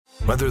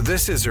Whether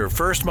this is her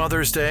first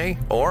Mother's Day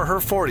or her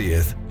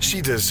 40th, she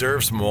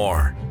deserves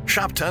more.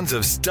 Shop tons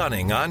of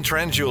stunning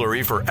on-trend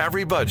jewelry for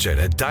every budget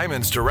at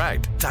Diamonds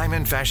Direct.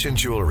 Diamond fashion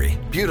jewelry,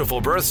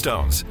 beautiful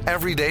birthstones,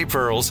 everyday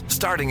pearls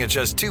starting at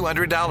just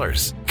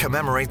 $200.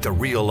 Commemorate the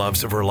real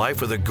loves of her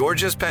life with a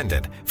gorgeous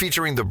pendant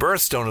featuring the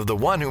birthstone of the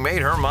one who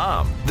made her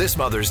mom. This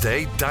Mother's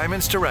Day,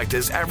 Diamonds Direct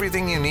is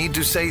everything you need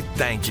to say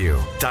thank you.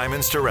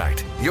 Diamonds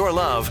Direct, your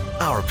love,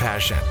 our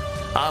passion.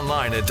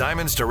 Online at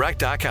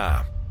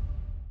diamondsdirect.com.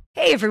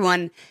 Hey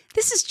everyone,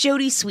 this is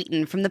Jody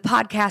Sweeten from the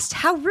podcast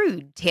How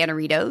Rude,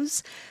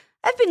 Tanneritos.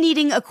 I've been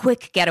needing a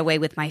quick getaway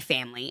with my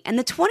family, and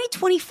the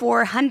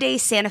 2024 Hyundai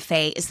Santa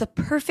Fe is the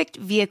perfect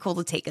vehicle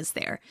to take us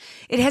there.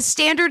 It has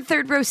standard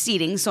third-row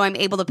seating, so I'm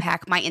able to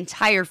pack my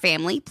entire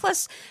family,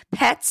 plus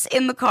pets,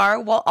 in the car,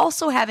 while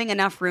also having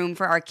enough room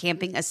for our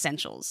camping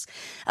essentials.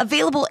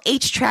 Available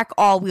H-Track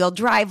all-wheel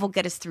drive will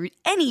get us through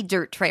any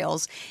dirt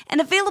trails,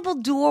 and available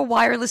dual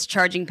wireless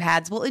charging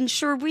pads will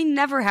ensure we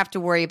never have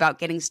to worry about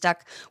getting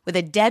stuck with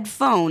a dead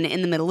phone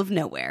in the middle of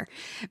nowhere.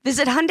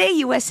 Visit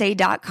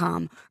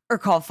HyundaiUSA.com or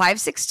call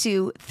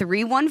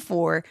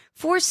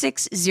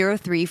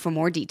 562-314-4603 for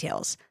more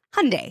details.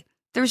 Hyundai,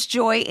 there's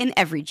joy in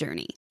every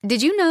journey.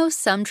 Did you know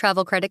some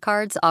travel credit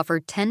cards offer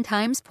 10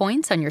 times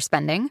points on your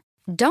spending?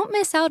 Don't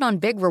miss out on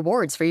big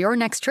rewards for your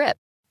next trip.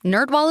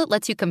 NerdWallet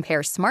lets you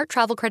compare smart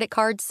travel credit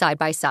cards side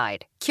by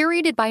side,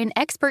 curated by an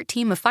expert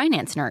team of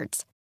finance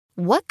nerds.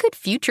 What could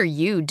future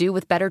you do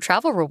with better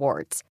travel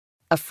rewards?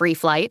 A free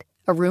flight?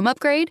 A room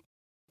upgrade?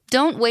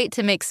 Don't wait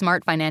to make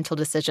smart financial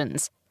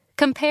decisions.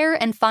 Compare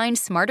and find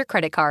smarter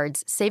credit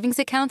cards, savings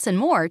accounts, and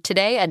more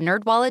today at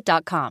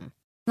nerdwallet.com.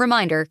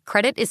 Reminder,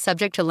 credit is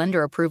subject to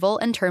lender approval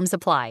and terms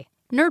apply.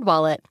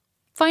 NerdWallet.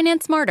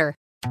 Finance smarter.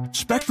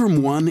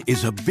 Spectrum One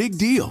is a big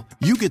deal.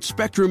 You get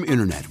Spectrum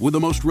Internet with the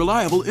most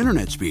reliable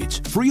internet speeds,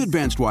 free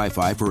advanced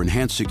Wi-Fi for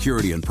enhanced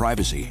security and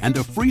privacy, and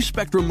a free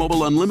Spectrum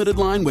Mobile Unlimited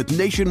line with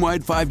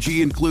nationwide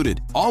 5G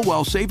included, all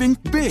while saving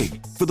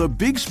big. For the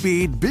big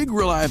speed, big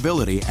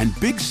reliability, and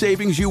big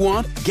savings you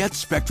want, get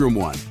Spectrum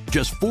One.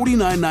 Just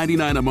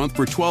 $49.99 a month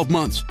for 12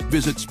 months.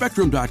 Visit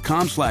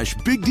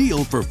spectrum.com/big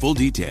deal for full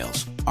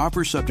details.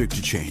 Offer subject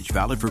to change.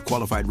 Valid for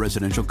qualified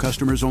residential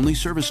customers only.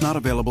 Service not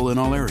available in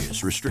all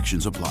areas.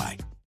 Restrictions apply.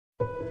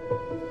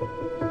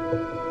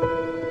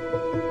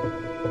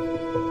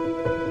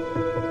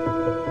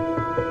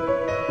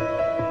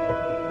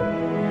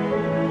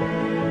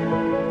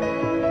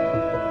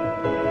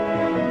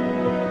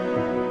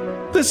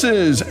 This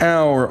is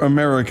Our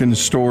American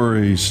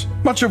Stories.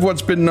 Much of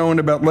what's been known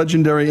about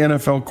legendary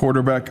NFL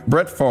quarterback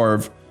Brett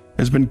Favre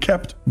has been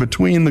kept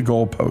between the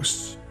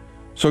goalposts.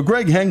 So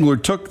Greg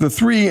Hengler took the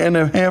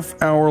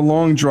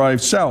 3.5-hour-long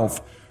drive south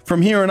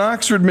from here in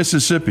Oxford,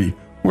 Mississippi,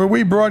 where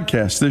we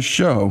broadcast this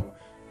show,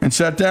 and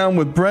sat down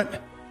with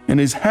Brett in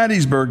his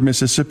Hattiesburg,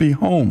 Mississippi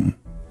home.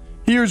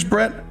 Here's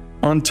Brett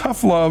on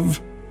tough love,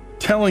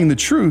 telling the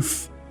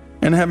truth,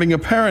 and having a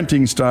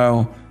parenting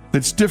style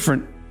that's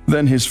different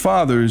than his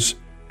father's.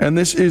 And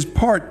this is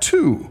part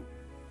 2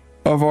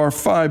 of our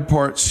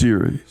 5-part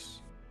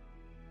series.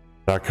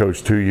 I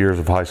coached 2 years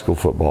of high school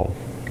football,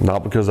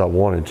 not because I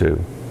wanted to.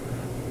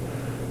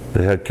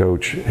 The head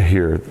coach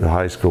here at the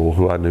high school,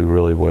 who I knew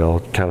really well,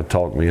 kind of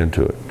talked me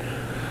into it.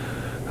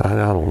 I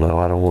don't know,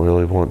 I don't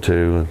really want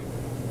to.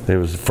 It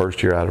was the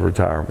first year out of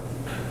retirement.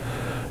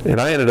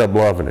 And I ended up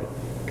loving it.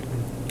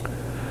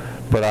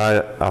 But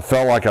I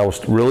felt like I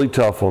was really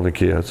tough on the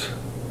kids.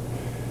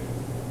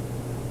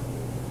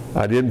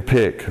 I didn't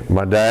pick.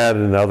 My dad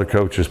and the other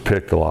coaches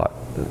picked a lot.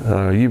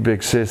 You big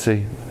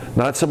sissy.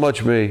 Not so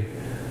much me,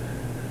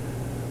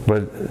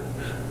 but,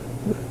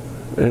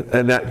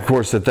 and that, of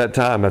course, at that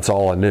time, that's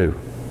all I knew.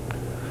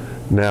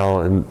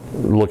 Now, and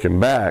looking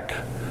back,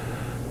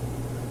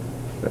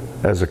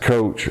 as a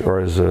coach or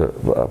as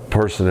a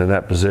person in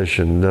that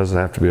position, doesn't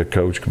have to be a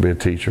coach, could be a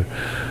teacher.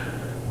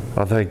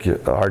 I think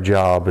our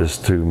job is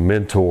to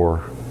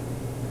mentor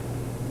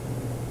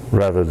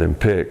rather than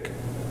pick.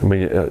 I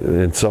mean,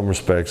 in some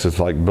respects, it's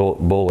like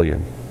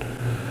bullying,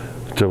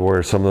 to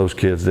where some of those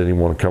kids didn't even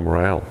want to come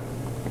around.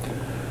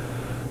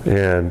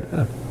 And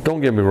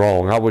don't get me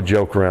wrong, I would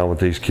joke around with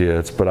these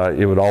kids, but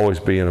it would always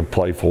be in a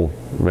playful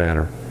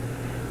manner.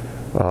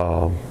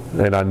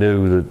 And I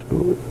knew that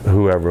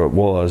whoever it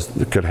was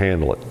could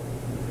handle it.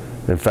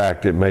 In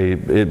fact, it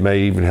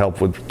may even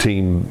help with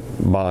team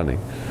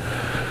bonding.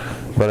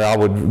 But I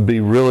would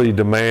be really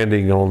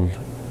demanding on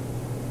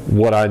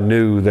what I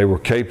knew they were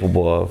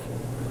capable of,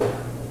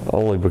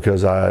 only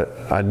because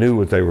I knew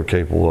what they were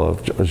capable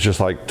of. It's just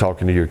like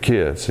talking to your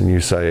kids, and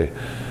you say,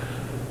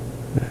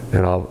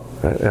 and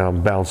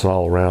I'm bouncing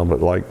all around,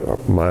 but like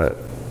my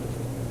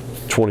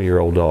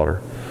 20-year-old daughter,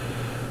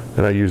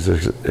 and I use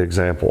this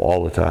example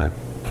all the time,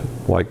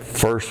 like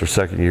first or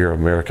second year of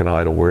American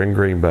Idol, we're in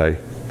Green Bay,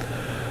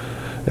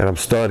 and I'm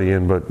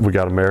studying, but we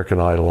got American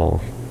Idol on,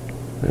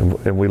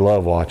 and we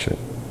love watching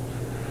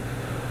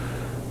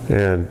it.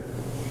 And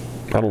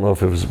I don't know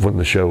if it was when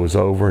the show was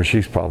over, and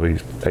she's probably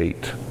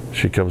 8.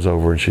 She comes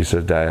over and she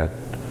said, "Dad,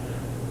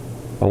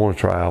 I want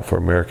to try out for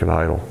American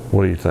Idol.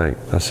 What do you think?"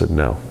 I said,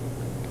 "No."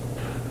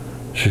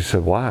 She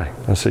said, why?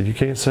 I said, you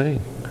can't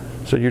sing.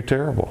 I said, you're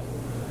terrible.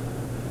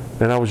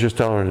 And I was just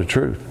telling her the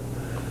truth.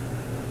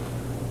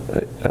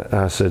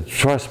 I said,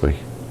 trust me,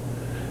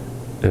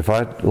 if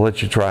I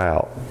let you try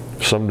out,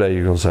 someday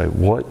you're going to say,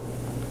 what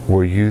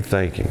were you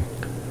thinking?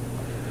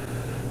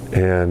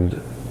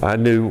 And I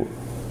knew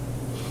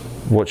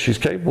what she's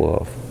capable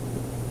of.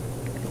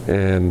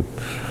 And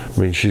I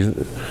mean,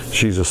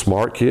 she's a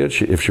smart kid.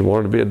 If she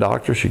wanted to be a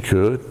doctor, she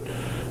could.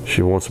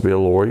 She wants to be a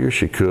lawyer,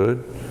 she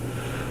could.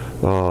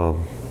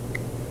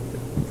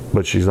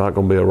 But she's not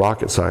going to be a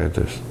rocket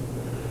scientist.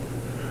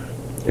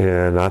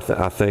 And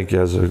I think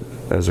as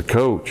a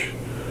coach,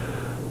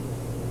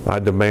 I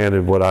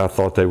demanded what I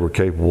thought they were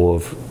capable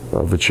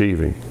of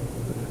achieving.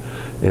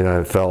 And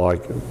I felt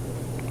like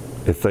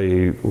if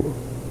they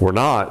were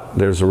not,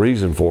 there's a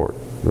reason for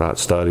it. Not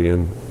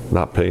studying,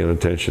 not paying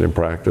attention in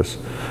practice.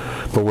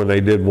 But when they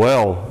did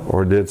well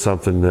or did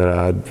something that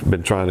I'd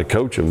been trying to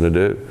coach them to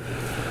do,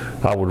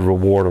 I would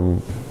reward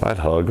them. I'd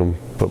hug them,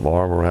 put my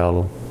arm around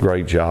them.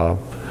 Great job.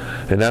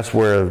 And that's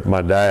where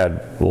my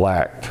dad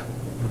lacked.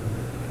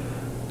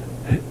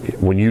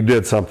 When you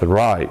did something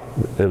right,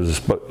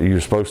 you were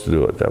supposed to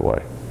do it that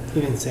way.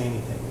 He didn't say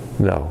anything.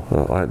 No,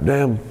 like,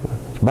 damn,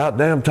 it's about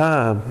damn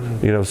time,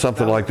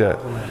 something like that.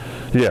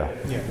 Yeah.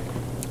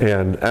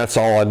 And that's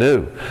all I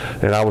knew.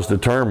 And I was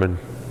determined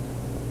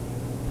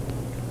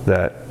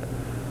that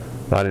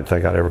I didn't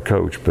think I'd ever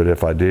coach, but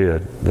if I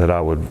did, that I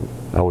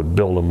would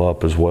build them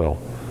up as well.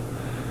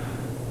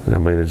 I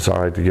mean, it's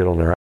all right to get on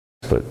their ass,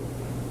 but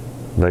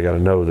they got to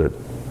know that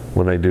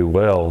when they do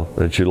well,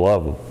 that you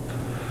love them.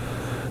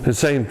 The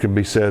same can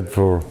be said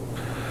for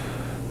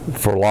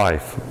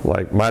life.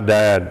 Like my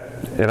dad,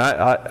 and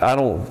I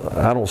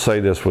don't say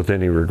this with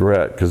any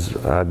regret, because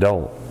I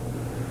don't.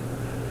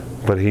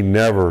 But he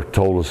never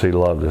told us he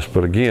loved us.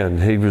 But again,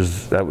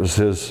 that was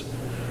his.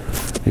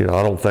 I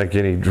don't think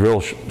any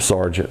drill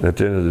sergeant at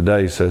the end of the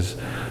day says,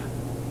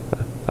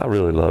 "I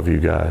really love you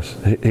guys."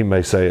 He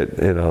may say it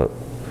in a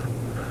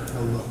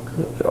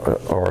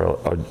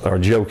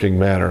joking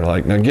manner,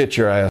 like, "Now get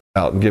your ass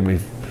out and give me."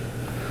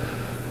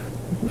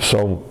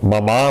 So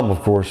my mom,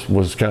 of course,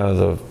 was kind of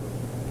the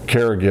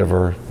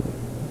caregiver.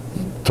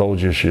 Told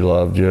you she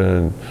loved you,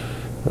 and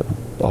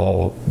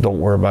don't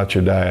worry about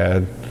your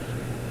dad.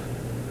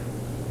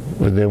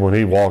 But then when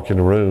he walked in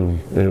the room,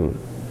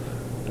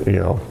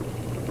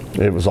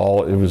 it was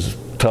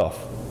tough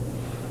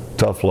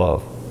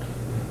love.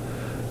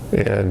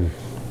 And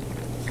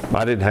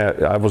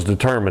I was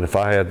determined if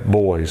I had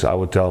boys, I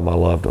would tell them I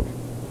loved them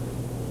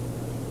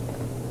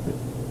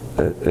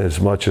as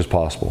much as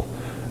possible.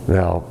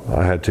 Now,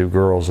 I had 2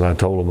 girls, and I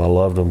told them I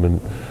loved them, and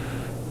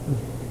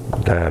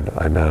Dad,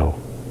 I know,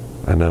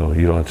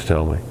 you don't have to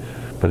tell me,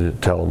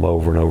 but tell them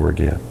over and over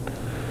again.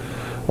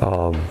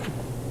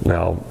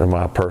 Now, am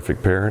I a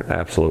perfect parent?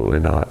 Absolutely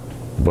not.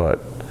 But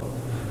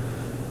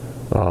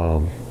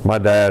my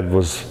dad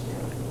was,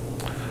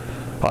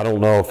 I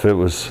don't know if it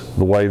was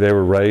the way they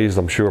were raised.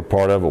 I'm sure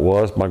part of it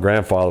was. My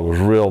grandfather was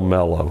real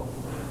mellow.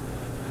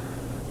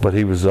 But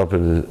he was up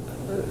in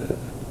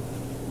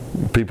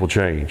people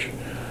change.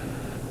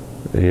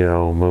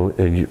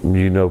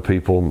 And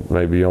people,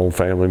 maybe your own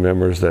family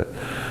members that,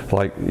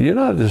 like, you're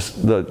not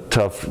just the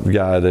tough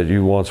guy that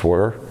you once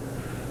were.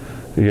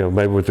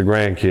 Maybe with the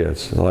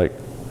grandkids. Like,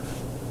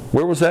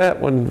 where was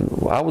that when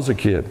I was a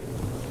kid?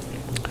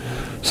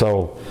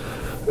 So,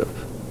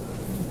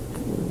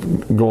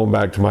 going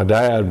back to my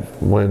dad,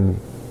 when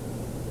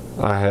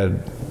I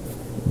had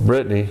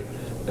Brittany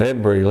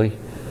and Breeley,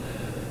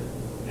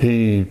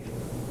 he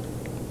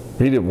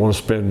didn't want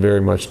to spend very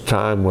much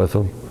time with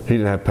them. He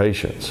didn't have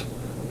patience.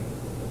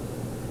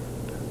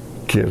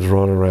 Kids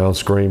running around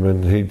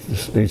screaming,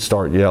 he'd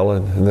start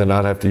yelling, and then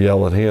I'd have to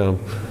yell at him,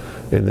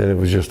 and then it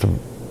was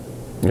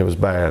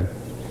bad.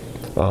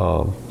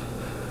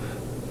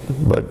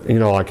 But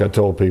like I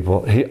told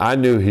people, I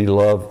knew he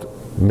loved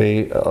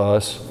me,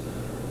 us.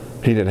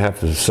 He didn't have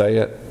to say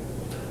it.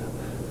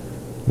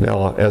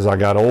 Now, as I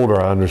got older,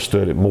 I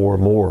understood it more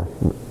and more.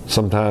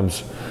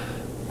 Sometimes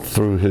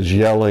through his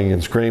yelling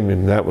and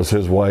screaming, that was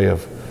his way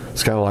of,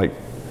 it's kind of like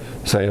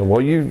saying,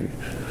 well, you're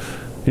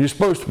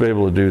supposed to be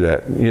able to do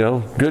that.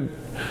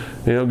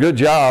 Good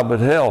job, but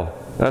hell,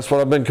 that's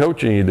what I've been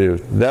coaching you to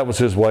do. That was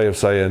his way of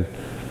saying,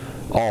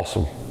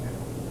 awesome.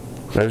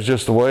 That was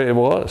just the way it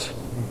was.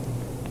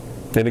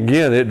 And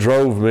again, it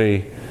drove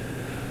me,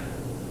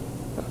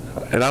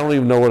 and I don't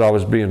even know what I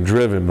was being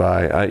driven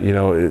by.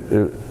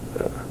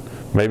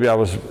 Maybe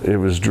it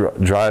was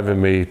driving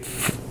me,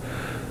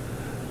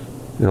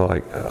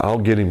 like, I'll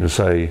get him to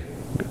say,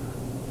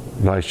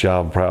 nice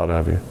job, I'm proud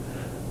of you,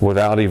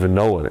 without even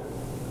knowing it.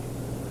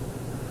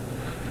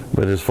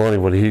 But it's funny,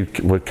 when he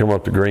would come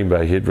up to Green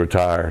Bay, he'd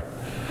retire.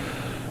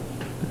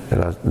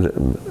 And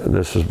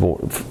this is more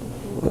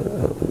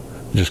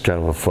just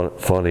kind of a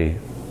funny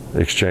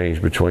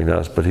exchange between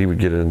us, but he would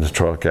get in the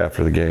truck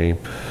after the game.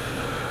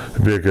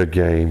 It'd be a good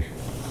game.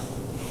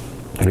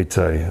 He'd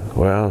say,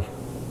 well,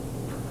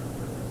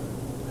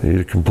 you'd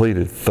have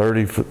completed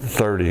 30 for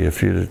 30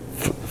 if you'd have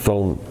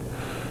thrown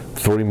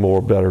 3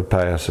 more better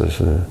passes.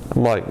 And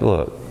I'm like,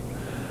 look,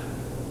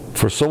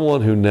 for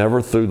someone who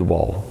never threw the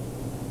ball,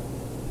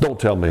 don't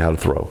tell me how to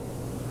throw.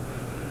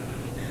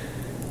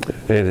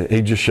 And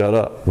he just shut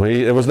up.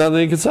 There was nothing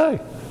he could say.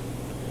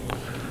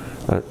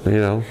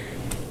 It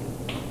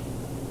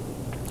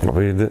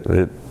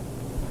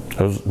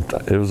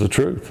was the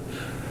truth.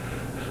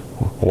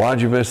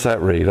 Why'd you miss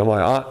that read? I'm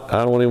like,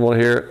 I don't even want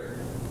to hear it.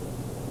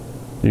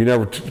 You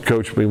never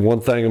coached me one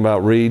thing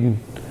about reading.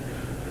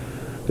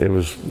 It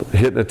was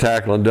hitting a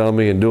tackle and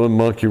dummy and doing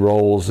monkey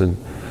rolls, and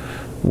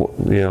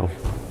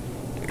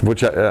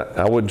which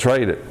I wouldn't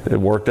trade it. It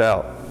worked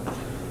out.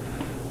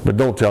 But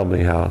don't tell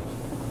me how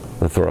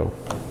to throw.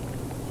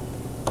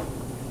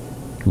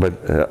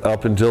 But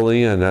up until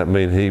the end, I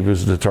mean, he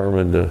was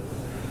determined to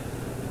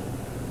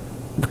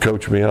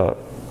coach me up.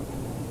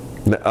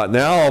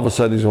 Now all of a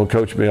sudden he's going to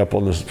coach me up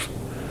on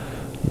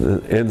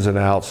the ins and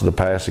outs of the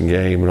passing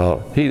game and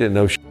all. He didn't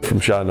know shit from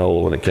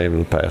Shinola when it came to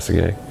the passing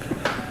game.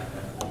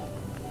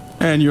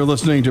 And you're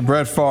listening to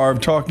Brett Favre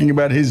talking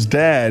about his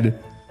dad,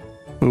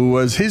 who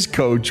was his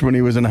coach when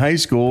he was in high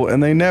school,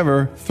 and they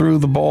never threw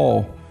the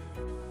ball.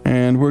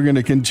 And we're going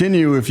to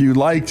continue. If you'd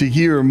like to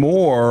hear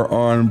more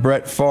on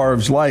Brett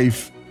Favre's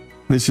life,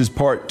 this is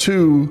part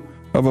 2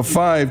 of a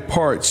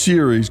 5-part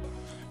series.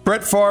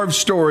 Brett Favre's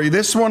story,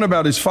 this one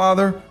about his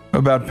father,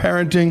 about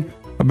parenting,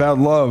 about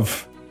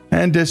love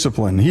and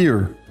discipline,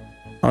 here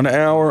on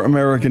Our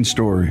American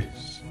Stories.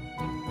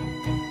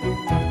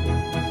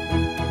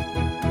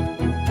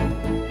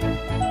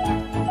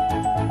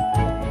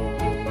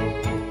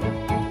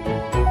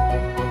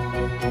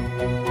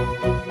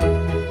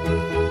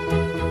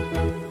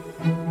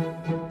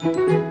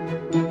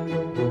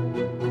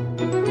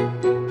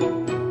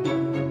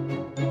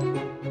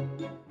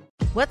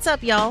 What's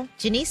up, y'all?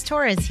 Janice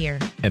Torres here.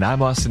 And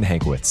I'm Austin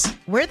Hankwitz.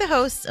 We're the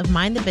hosts of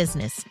Mind the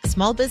Business,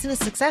 Small Business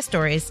Success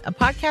Stories, a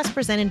podcast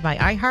presented by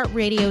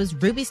iHeartRadio's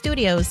Ruby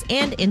Studios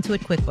and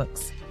Intuit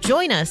QuickBooks.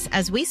 Join us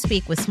as we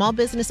speak with small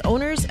business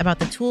owners about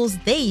the tools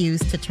they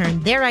use to turn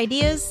their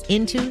ideas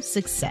into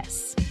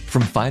success.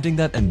 From finding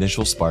that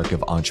initial spark of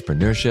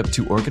entrepreneurship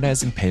to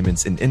organizing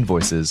payments and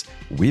invoices,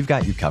 we've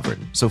got you covered.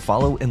 So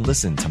follow and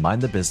listen to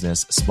Mind the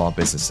Business, Small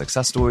Business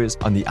Success Stories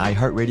on the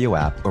iHeartRadio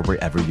app or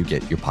wherever you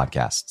get your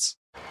podcasts.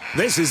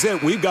 This is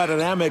it. We've got an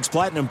Amex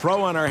Platinum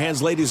Pro on our hands,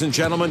 ladies and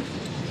gentlemen.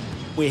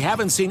 We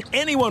haven't seen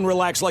anyone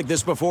relax like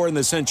this before in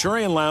the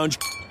Centurion Lounge.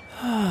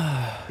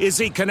 Is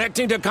he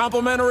connecting to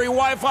complimentary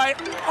Wi-Fi?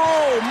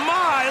 Oh,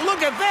 my.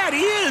 Look at that.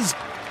 He is.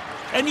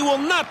 And you will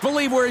not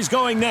believe where he's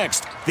going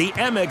next. The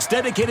Amex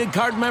dedicated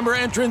card member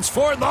entrance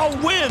for the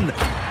win.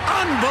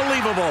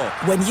 Unbelievable.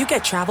 When you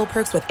get travel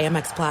perks with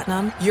Amex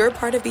Platinum, you're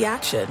part of the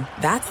action.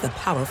 That's the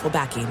powerful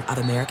backing of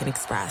American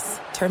Express.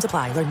 Terms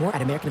apply. Learn more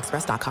at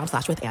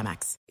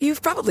americanexpress.com/withAmex.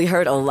 You've probably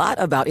heard a lot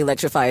about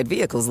electrified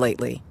vehicles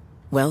lately.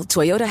 Well,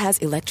 Toyota has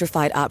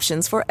electrified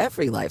options for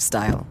every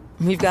lifestyle.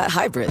 We've got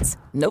hybrids,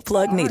 no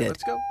plug needed.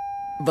 Let's go.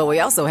 But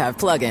we also have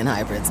plug-in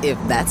hybrids, if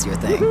that's your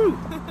thing. Woo-hoo.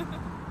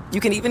 You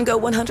can even go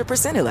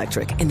 100%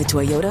 electric in the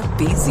Toyota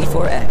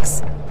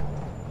BZ4X.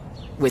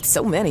 With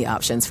so many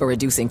options for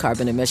reducing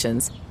carbon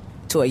emissions,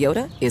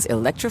 Toyota is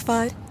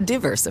electrified,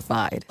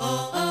 diversified.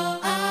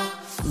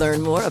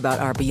 Learn more about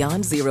our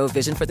Beyond Zero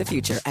vision for the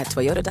future at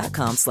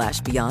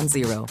toyota.com/Beyond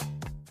Zero.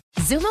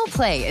 Xumo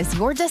Play is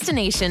your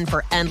destination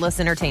for endless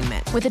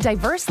entertainment. With a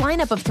diverse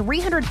lineup of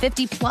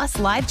 350-plus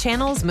live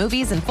channels,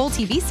 movies, and full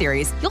TV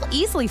series, you'll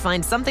easily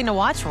find something to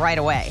watch right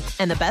away.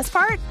 And the best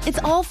part? It's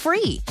all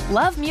free.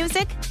 Love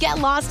music? Get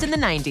lost in the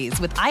 90s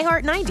with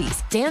iHeart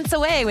 90s, dance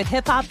away with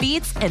hip-hop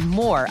beats, and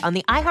more on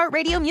the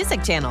iHeartRadio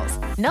music channels.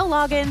 No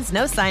logins,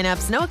 no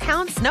signups, no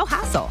accounts, no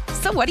hassle.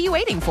 So what are you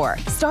waiting for?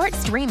 Start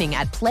streaming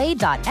at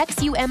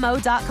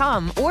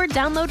play.xumo.com or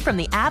download from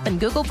the app and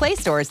Google Play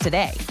stores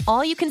today.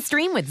 All you can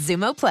stream with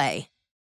Xumo Play.